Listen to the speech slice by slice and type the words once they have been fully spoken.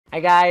Hi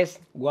guys,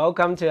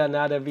 welcome to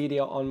another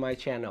video on my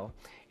channel.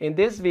 In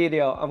this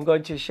video, I'm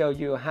going to show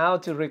you how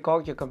to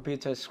record your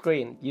computer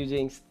screen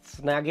using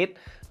Snagit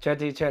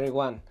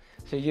 2021.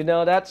 So you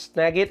know that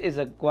Snagit is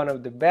one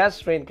of the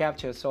best screen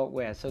capture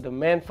software. So the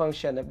main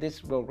function of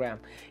this program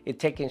is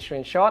taking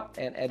screenshot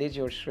and edit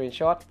your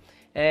screenshot.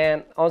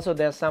 And also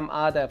there's some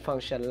other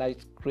function like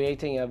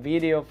creating a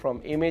video from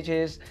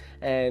images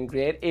and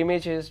create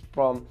images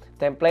from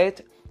template.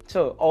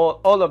 So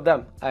all of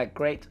them are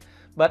great.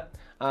 But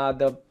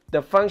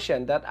the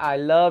function that I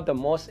love the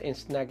most in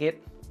Snagit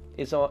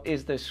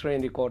is the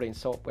screen recording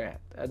software,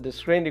 the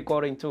screen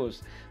recording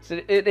tools.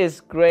 So it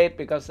is great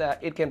because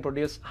it can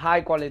produce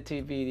high quality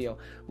video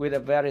with a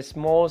very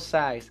small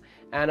size,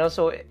 and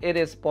also it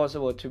is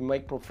possible to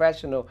make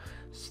professional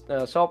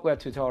software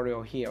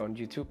tutorial here on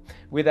YouTube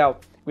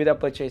without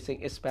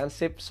purchasing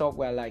expensive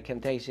software like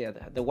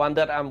Camtasia, the one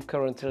that I'm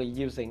currently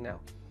using now,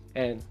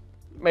 and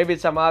maybe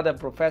some other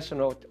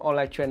professional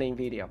online training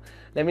video.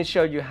 Let me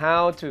show you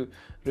how to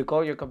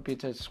record your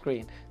computer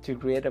screen to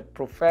create a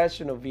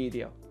professional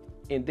video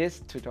in this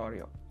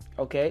tutorial.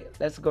 Okay,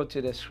 let's go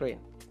to the screen.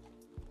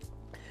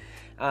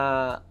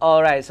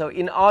 All right, so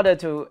in order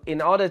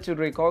to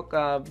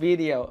record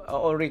video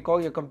or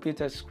record your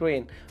computer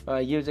screen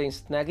using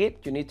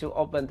Snagit, you need to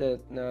open the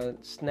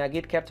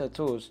Snagit Capture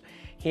Tools.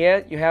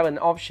 Here you have an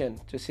option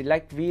to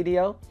select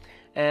video,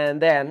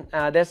 and then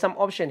there's some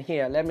option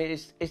here. Let me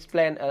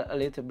explain a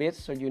little bit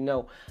so you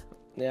know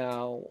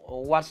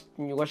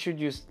what should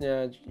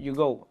you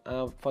go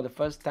for the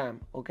first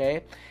time.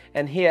 Okay,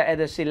 and here at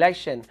the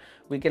selection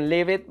we can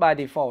leave it by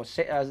default,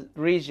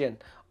 region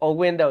or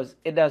Windows,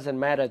 it doesn't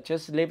matter,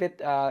 just leave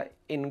it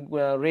in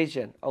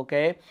region.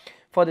 Okay,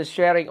 for the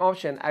sharing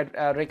option,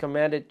 I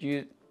recommend that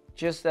you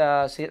just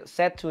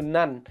set to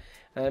none,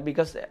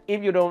 because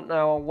if you don't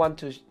want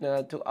to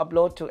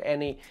upload to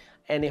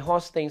any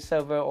hosting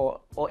server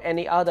or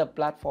any other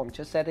platform,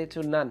 just set it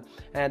to none,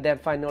 and then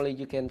finally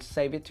you can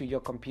save it to your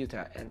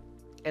computer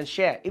and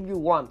share if you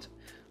want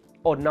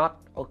or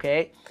not.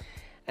 Okay,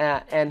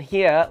 and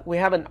here we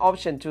have an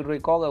option to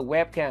record a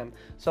webcam.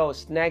 So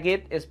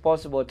Snagit is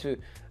possible to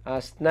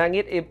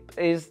Snagit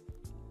is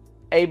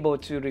able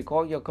to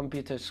record your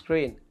computer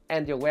screen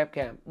and your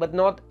webcam, but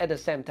not at the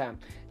same time.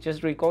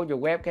 Just record your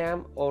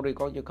webcam or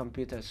record your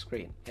computer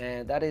screen,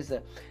 and that is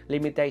the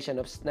limitation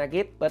of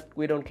Snagit, but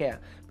we don't care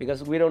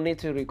because we don't need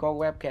to record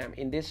webcam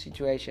in this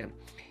situation.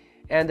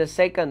 And the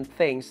second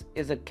thing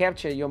is to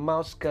capture your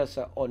mouse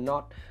cursor or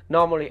not.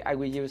 Normally I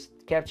will use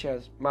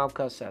capture mouse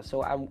cursor,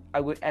 so I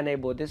will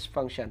enable this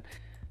function.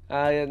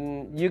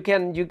 You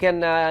can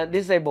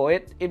disable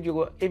it if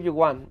you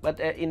want, but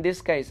in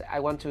this case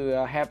I want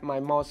to have my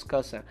mouse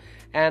cursor.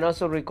 And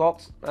also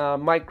record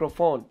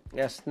microphone.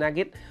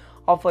 Snagit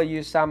offer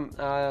you some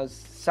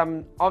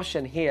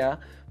option here.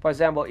 For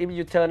example, if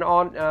you turn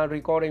on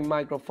recording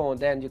microphone,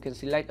 then you can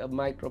select a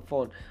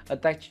microphone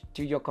attached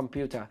to your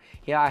computer.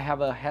 Here I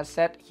have a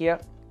headset here,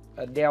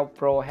 a Dell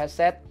Pro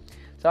headset.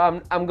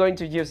 So I'm going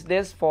to use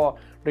this for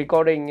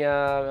recording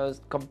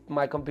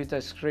my computer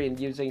screen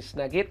using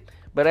Snagit.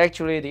 But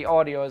actually the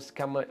audio is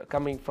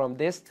coming from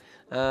this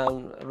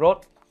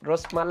Rode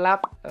Smart Lab,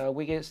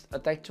 which is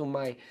attached to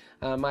my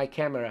my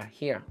camera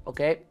here.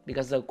 Okay,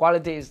 because the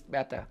quality is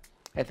better.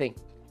 I think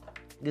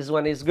this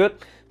one is good,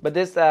 but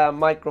this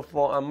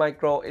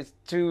micro is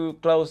too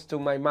close to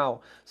my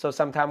mouth, so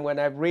sometimes when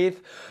I breathe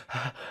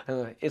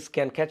it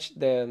can catch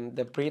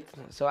the breath,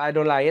 so I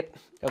don't like it.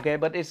 Okay,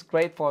 but it's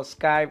great for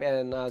Skype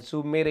and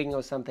Zoom meeting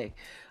or something.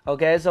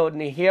 Okay, so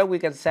here we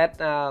can set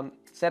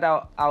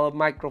our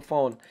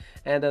microphone.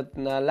 And the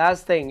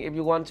last thing, if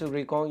you want to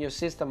record your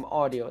system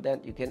audio,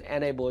 then you can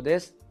enable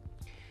this,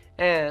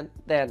 and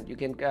then you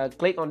can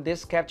click on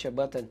this capture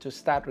button to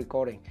start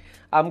recording.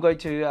 I'm going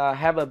to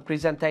have a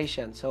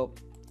presentation. So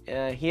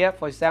here,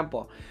 for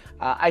example,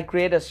 I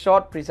create a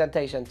short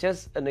presentation,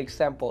 just an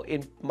example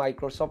in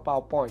Microsoft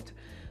PowerPoint.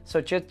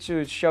 So just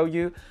to show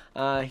you,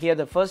 here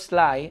the first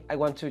slide, I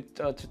want to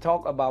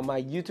talk about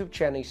my YouTube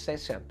training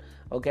session.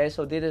 Okay,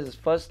 so this is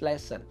the first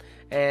lesson,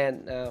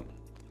 and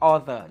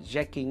author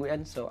Jacky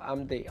Nguyen, so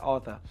I'm the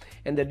author,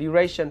 and the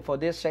duration for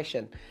this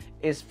section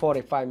is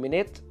 45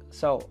 minutes.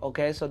 So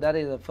okay, so that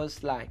is the first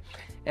slide,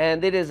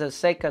 and this is the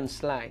second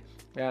slide.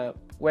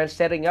 When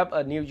setting up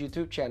a new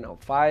YouTube channel,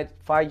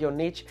 find your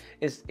niche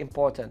is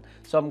important.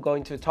 So I'm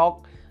going to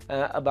talk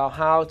about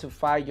how to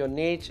find your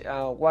niche,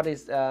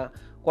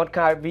 what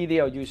kind of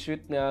video you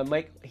should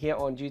make here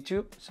on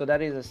YouTube. So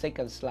that is the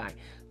second slide,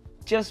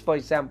 just for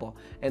example.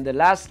 And the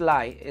last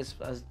slide is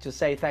to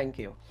say thank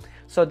you.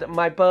 So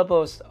my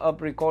purpose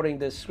of recording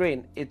the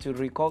screen is to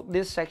record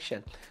this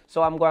section.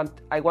 So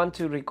I want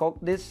to record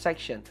this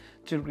section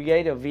to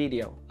create a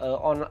video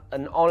on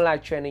an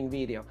online training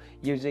video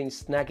using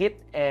Snagit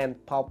and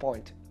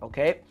PowerPoint.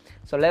 Okay,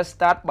 so let's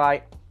start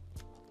by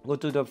go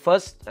to the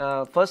first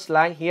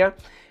slide here,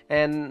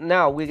 and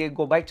now we can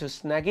go back to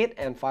Snagit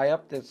and fire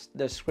up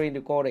the screen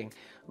recording.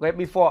 Okay,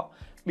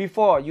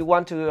 before you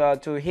want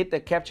to hit the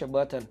capture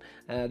button,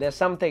 there's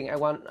something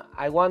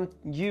I want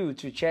you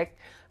to check.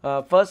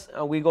 First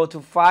we go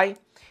to File,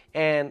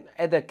 And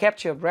at the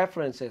capture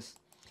preferences,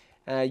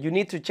 you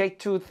need to check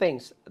two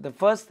things. The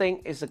first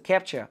thing is the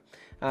capture.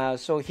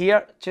 So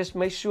here, just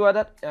make sure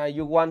that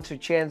you want to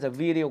change the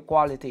video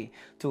quality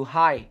to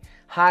high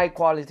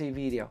quality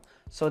video,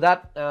 so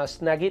that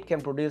Snagit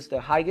can produce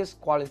the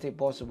highest quality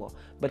possible.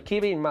 But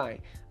keep in mind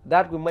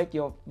that will make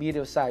your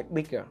video size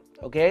bigger,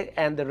 okay?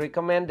 And the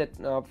recommended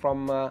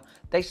from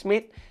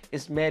TechSmith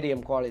is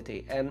medium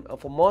quality, and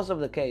for most of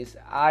the case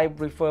I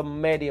prefer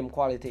medium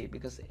quality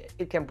because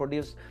it can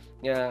produce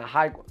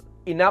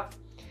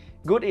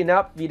good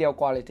enough video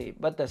quality,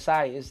 but the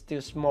size is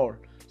still small,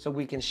 so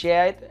we can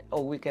share it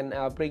or we can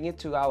bring it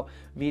to our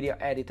video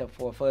editor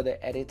for further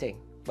editing.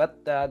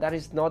 But that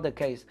is not the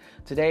case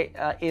today.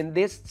 In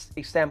this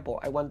example,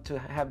 I want to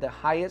have the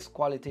highest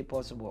quality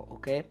possible,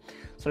 okay?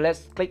 So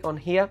let's click on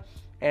here,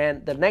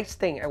 and the next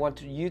thing I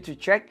want you to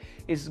check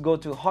is go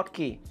to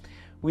hotkey.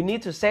 We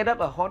need to set up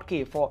a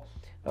hotkey for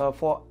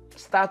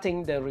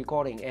starting the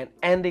recording and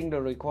ending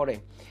the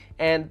recording.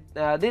 And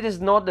this is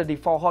not the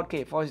default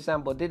hotkey. For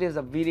example, this is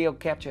a video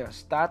capture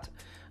start.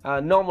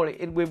 Normally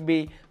it will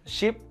be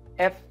Shift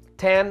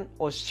F10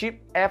 or Shift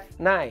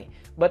F9,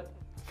 but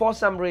for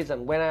some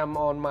reason when I'm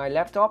on my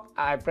laptop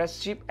I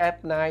press Shift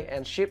F9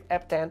 and Shift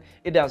F10,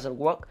 it doesn't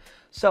work.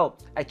 So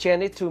I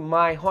change it to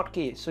my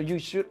hotkey. So you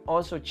should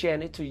also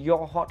change it to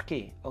your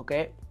hotkey,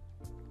 okay?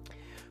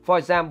 For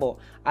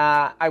example,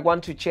 I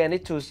want to change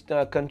it to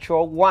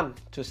Control 1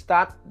 to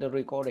start the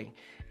recording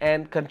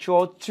and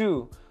Control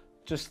 2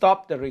 to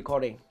stop the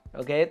recording.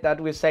 Okay, that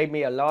will save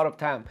me a lot of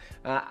time.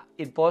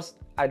 In post,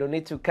 I don't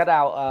need to cut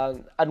out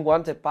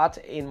unwanted parts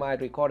in my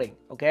recording.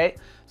 Okay,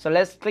 so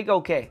let's click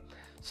OK.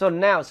 So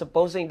now,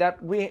 supposing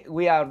that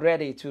we are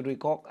ready to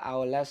record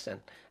our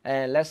lesson,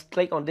 and let's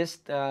click on this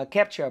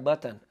capture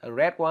button, a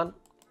red one,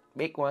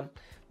 big one,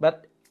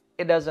 but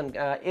it doesn't.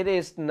 It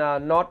is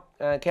not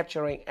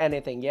capturing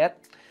anything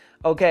yet.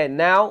 Okay,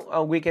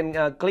 now we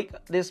can click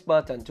this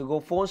button to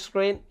go full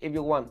screen if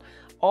you want,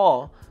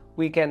 or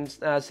we can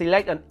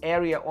select an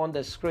area on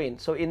the screen.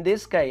 So in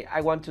this case,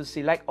 I want to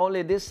select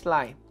only this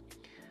slide.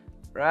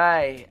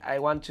 Right, I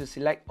want to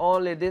select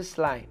only this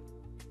slide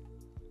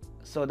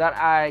so that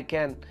I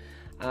can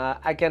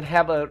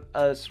have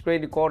a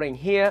screen recording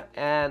here,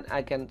 and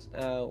I can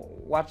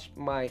watch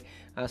my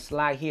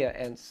slide here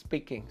and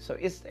speaking. So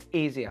it's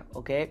easier,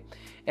 okay?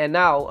 And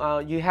now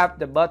you have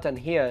the button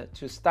here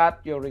to start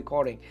your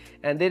recording,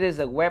 and this is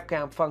a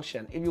webcam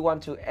function. If you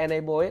want to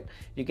enable it,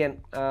 you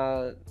can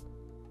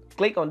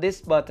click on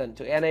this button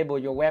to enable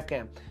your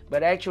webcam.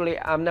 But actually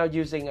I'm now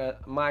using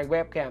my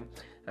webcam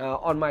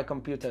on my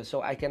computer,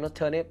 so I cannot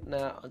turn it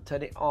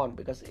on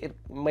because it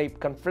may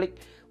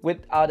conflict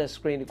with other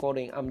screen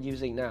recording I'm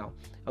using now.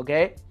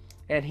 Okay,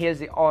 and here's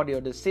the audio,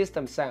 the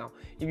system sound.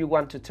 If you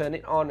want to turn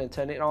it on and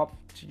turn it off,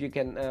 you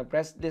can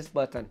press this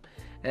button,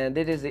 and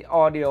this is the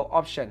audio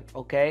option.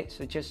 Okay,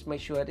 so just make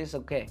sure it is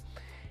okay.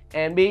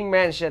 And being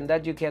mentioned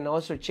that you can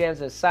also change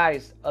the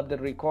size of the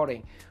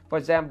recording. For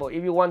example,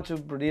 if you want to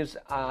produce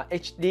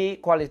HD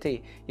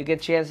quality, you can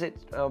change it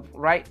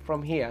right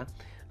from here.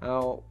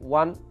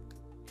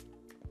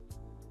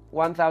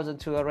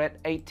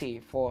 1280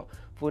 for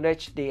Full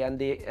HD, and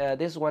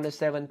this one is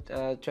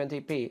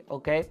 720p.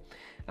 Okay,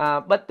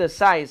 but the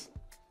size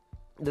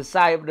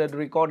of the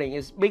recording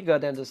is bigger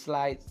than the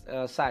slide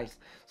size,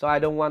 so I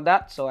don't want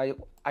that. So I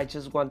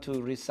just want to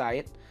resize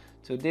it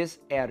to this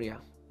area.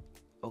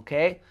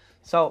 Okay,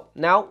 so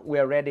now we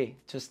are ready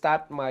to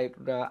start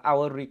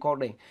our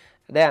recording.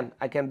 Then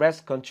I can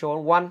press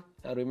Control 1.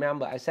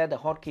 Remember, I set the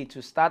hotkey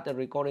to start the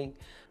recording.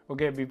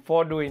 Okay,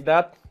 before doing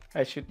that,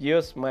 I should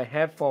use my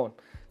headphone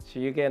so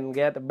you can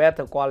get a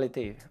better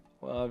quality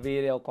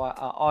audio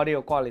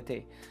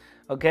quality.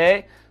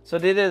 Okay, so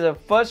this is the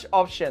first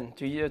option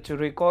to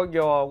record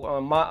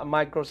your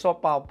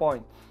Microsoft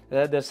PowerPoint.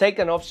 The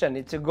second option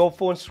is to go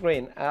full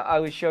screen. I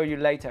will show you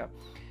later.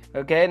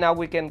 Okay, now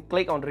we can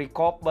click on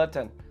record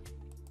button,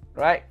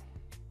 right?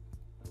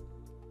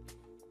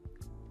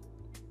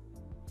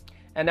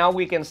 And now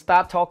we can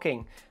start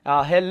talking.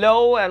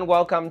 Hello and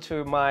welcome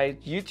to my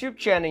YouTube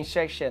training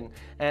section.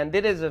 And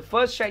this is the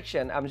first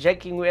section. I'm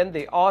Jacky Nguyen,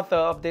 the author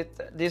of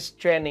this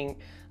training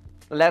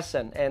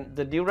lesson. And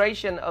the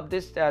duration of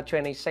this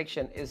training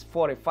section is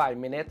 45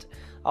 minutes.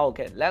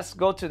 Okay, let's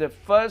go to the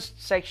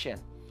first section.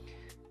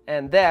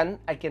 And then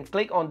I can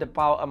click on the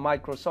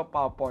Microsoft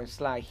PowerPoint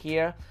slide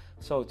here.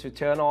 So to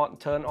turn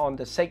on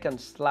the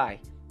second slide.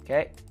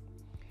 Okay.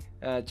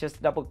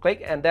 Just double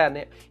click, and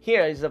then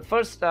here is the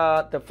first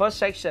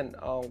section.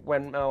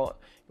 When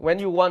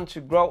you want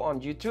to grow on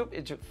YouTube,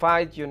 is to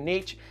find your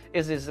niche.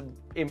 It is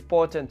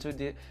important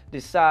to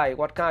decide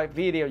what kind of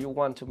video you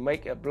want to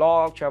make: a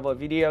blog, travel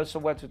video,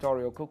 software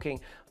tutorial, cooking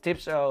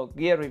tips, or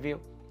gear review.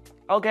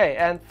 Okay,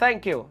 and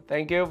thank you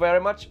very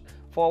much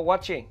for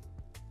watching.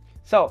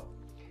 So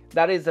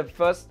that is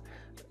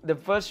the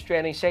first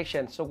training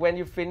section. So when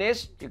you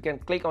finish, you can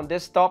click on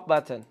this stop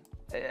button.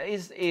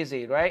 It's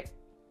easy, right?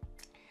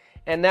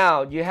 And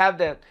now you have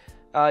the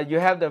you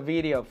have the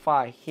video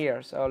file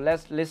here, so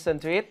let's listen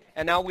to it.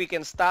 And now we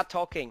can start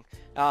talking.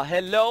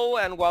 Hello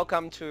and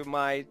welcome to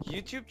my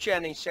YouTube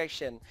channel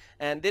section,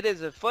 and this is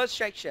the first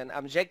section.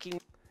 I'm Jacky.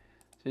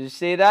 So you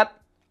see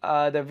that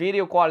the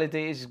video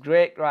quality is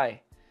great,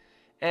 right?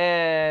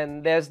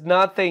 And there's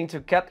nothing to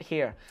cut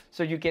here,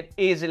 so you can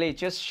easily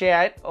just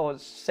share it or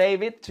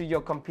save it to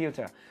your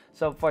computer.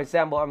 So for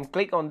example, I'm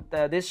click on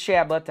this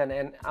share button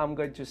and I'm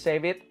going to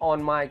save it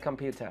on my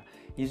computer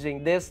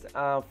using this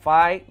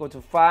file. Go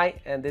to file,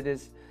 and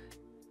this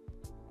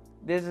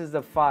is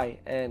the file,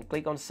 and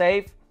click on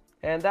save,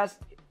 and that's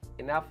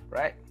enough,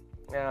 right?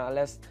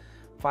 Let's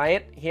find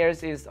it. Here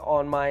is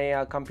on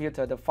my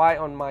computer, the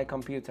file on my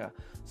computer.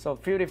 So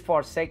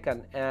 54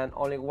 seconds and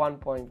only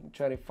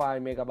 1.25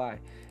 megabyte,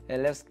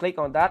 and let's click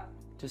on that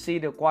to see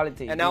the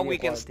quality. And now we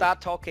can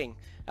start talking.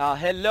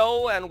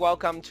 Hello and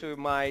welcome to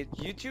my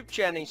YouTube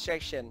channel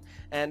section,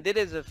 and this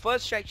is the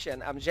first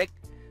section. I'm Jacky.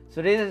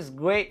 So this is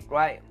great,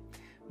 right?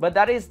 But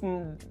that is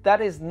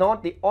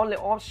not the only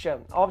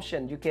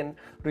option. You can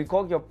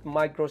record your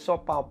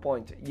Microsoft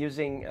PowerPoint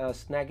using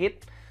Snagit.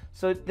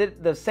 So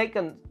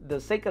the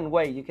second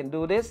way you can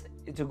do this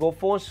is to go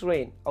full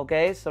screen.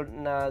 Okay, so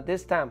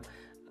this time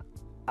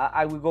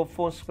I will go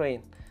full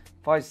screen.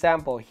 For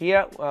example,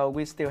 here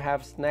we still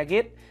have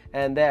Snagit,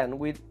 and then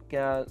we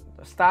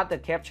start the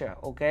capture.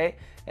 Okay,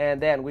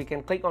 and then we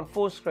can click on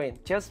full screen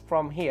just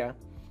from here,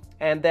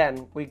 and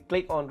then we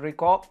click on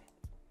record.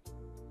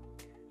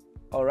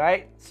 All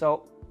right,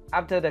 so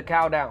after the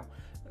countdown,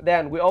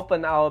 then we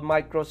open our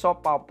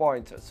Microsoft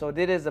PowerPoint. So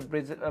this is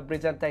a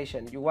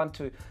presentation you want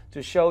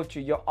to show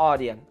to your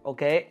audience.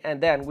 Okay,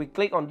 and then we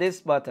click on this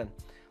button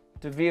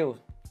to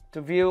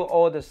view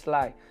all the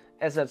slide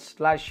as a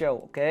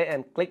slideshow. Okay,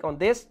 and click on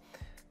this.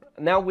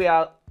 Now we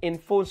are in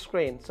full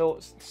screen, so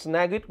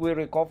Snagit will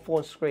record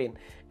full screen,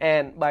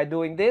 and by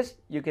doing this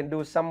you can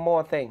do some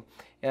more thing.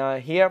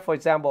 Here, for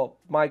example,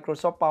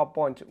 Microsoft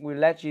PowerPoint will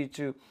let you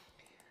to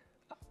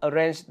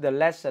arrange the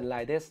lesson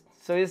like this.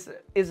 So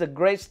it's a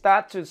great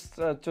start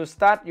to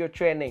start your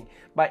training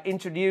by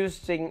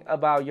introducing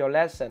about your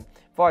lesson.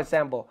 For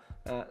example,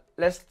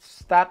 let's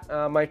start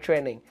my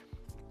training.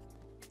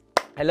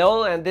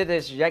 Hello, and this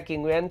is Jacky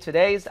Nguyen.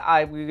 Today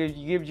I will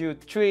give you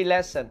 3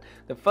 lessons.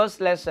 The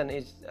first lesson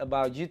is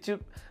about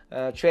YouTube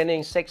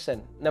training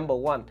section number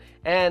 1,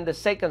 and the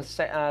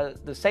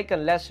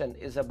second lesson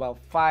is about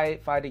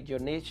finding your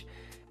niche,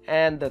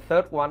 and the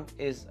third one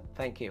is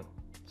thank you.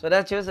 So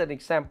that's just an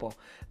example.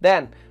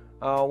 Then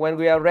when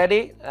we are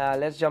ready,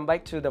 let's jump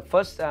back to the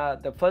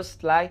first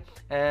slide,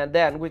 and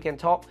then we can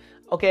talk.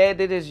 Okay,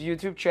 this is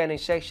YouTube training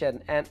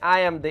section, and I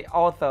am the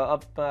author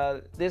of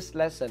this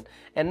lesson.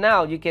 And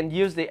now you can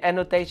use the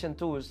annotation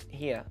tools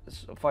here.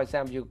 So for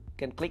example, you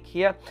can click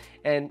here,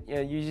 and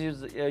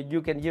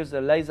you can use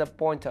the laser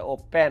pointer or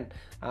pen.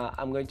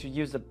 I'm going to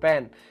use the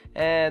pen,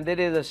 and this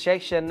is the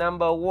section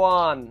number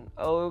 1.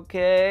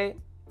 Okay.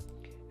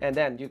 And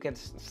then you can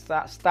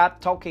start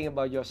talking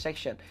about your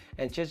section,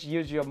 and just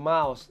use your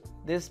mouse,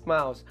 this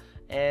mouse,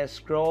 and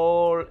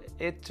scroll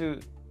it to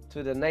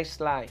the next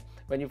slide.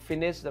 When you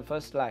finish the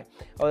first slide,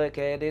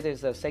 okay, this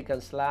is the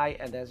second slide,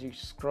 and as you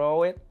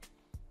scroll it,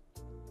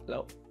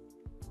 hello,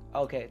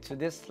 okay, to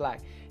this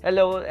slide,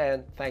 hello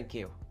and thank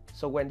you.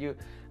 So when you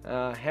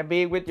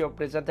happy with your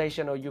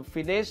presentation or you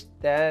finish,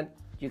 then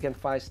you can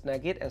find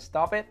Snagit and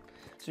stop it.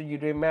 So you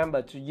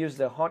remember to use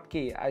the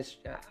hotkey.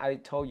 I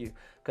told you,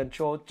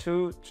 Control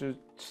 2 to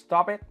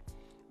stop it,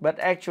 but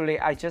actually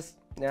I just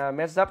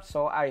messed up,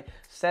 so I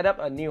set up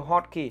a new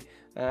hotkey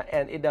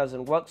and it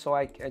doesn't work. So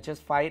I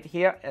just find it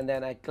here, and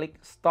then I click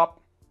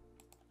stop.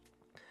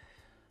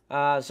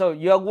 So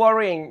you're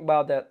worrying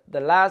about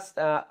the last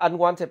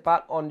unwanted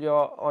part on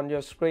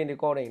your screen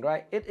recording,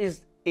 right? It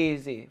is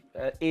easy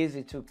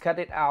to cut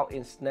it out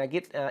in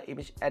Snagit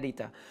image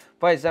editor.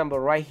 For example,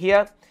 right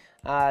here,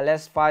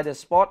 let's find the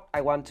spot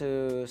I want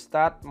to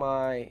start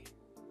my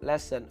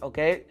lesson.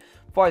 Okay,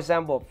 for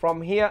example,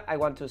 from here I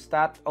want to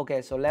start.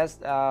 Okay, so let's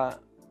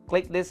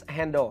click this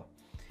handle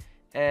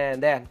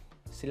and then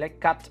select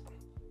cut,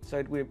 so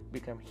it will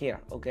become here.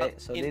 Okay,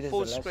 so this is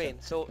full screen.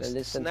 So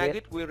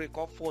Snagit will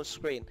record full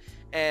screen,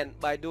 and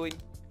by doing,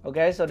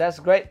 okay, so that's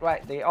great,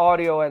 right? The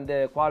audio and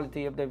the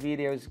quality of the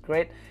video is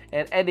great,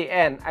 and at the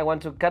end I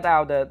want to cut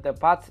out the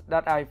part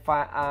that I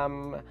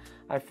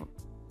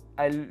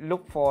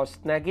look for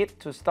Snagit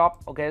to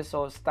stop. Okay,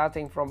 so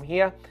starting from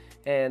here,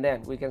 and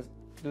then we can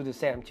do the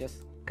same,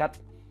 just cut.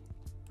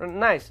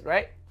 Nice,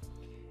 right?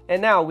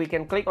 And now we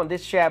can click on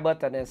this share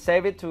button and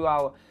save it to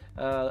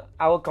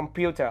our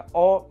computer,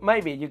 or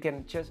maybe you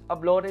can just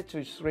upload it to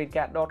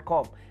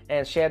screencast.com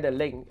and share the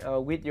link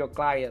with your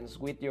clients,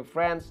 with your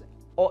friends,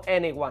 or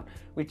anyone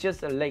with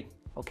just a link.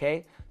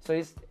 Okay, so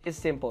it's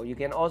simple. You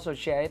can also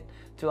share it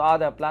to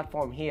other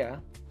platform here.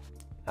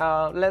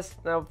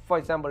 For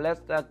example,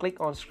 let's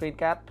click on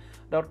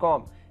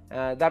screencast.com.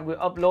 That will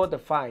upload the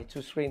file to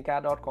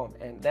screencast.com,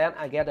 and then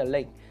I get a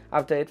link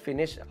after it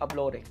finished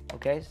uploading.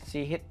 Okay,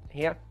 see it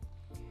here.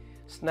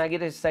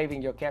 Snagit is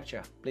saving your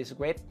capture. Please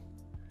wait.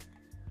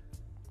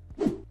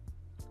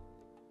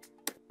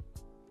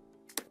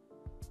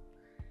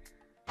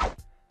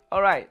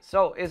 Alright,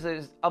 so it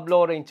is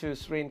uploading to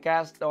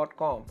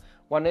screencast.com.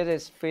 When it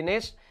is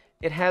finished,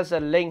 it has a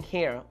link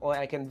here, or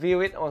I can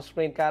view it on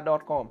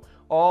screencast.com,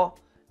 or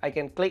I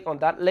can click on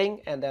that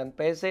link and then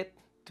paste it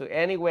to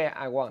anywhere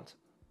I want.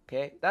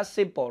 Okay, that's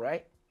simple,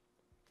 right?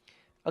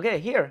 Okay,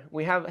 here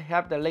we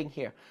have the link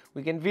here.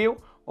 We can view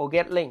or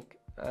get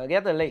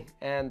the link,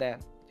 and then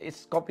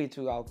it's copied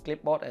to our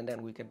clipboard, and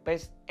then we can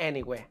paste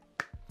anywhere.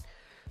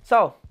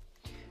 So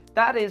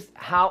that is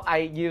how I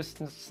use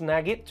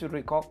Snagit to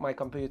record my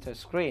computer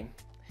screen.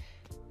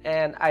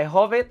 And I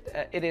hope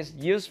it is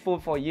useful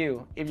for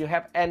you. If you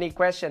have any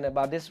question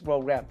about this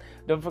program,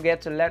 don't forget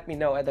to let me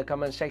know at the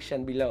comment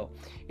section below.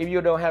 If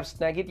you don't have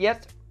Snagit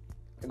yet,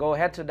 go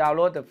ahead to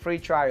download the free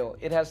trial.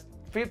 It has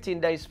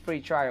 15 days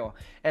free trial.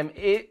 And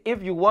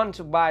if you want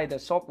to buy the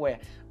software,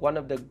 one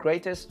of the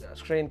greatest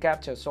screen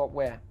capture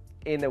software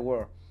in the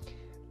world,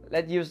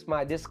 let's use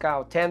my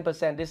discount,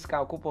 10%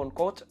 discount coupon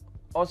code,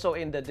 also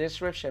in the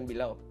description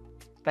below.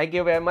 Thank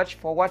you very much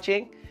for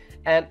watching,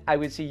 and I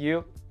will see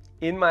you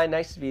in my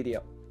next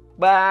video.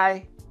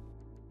 Bye.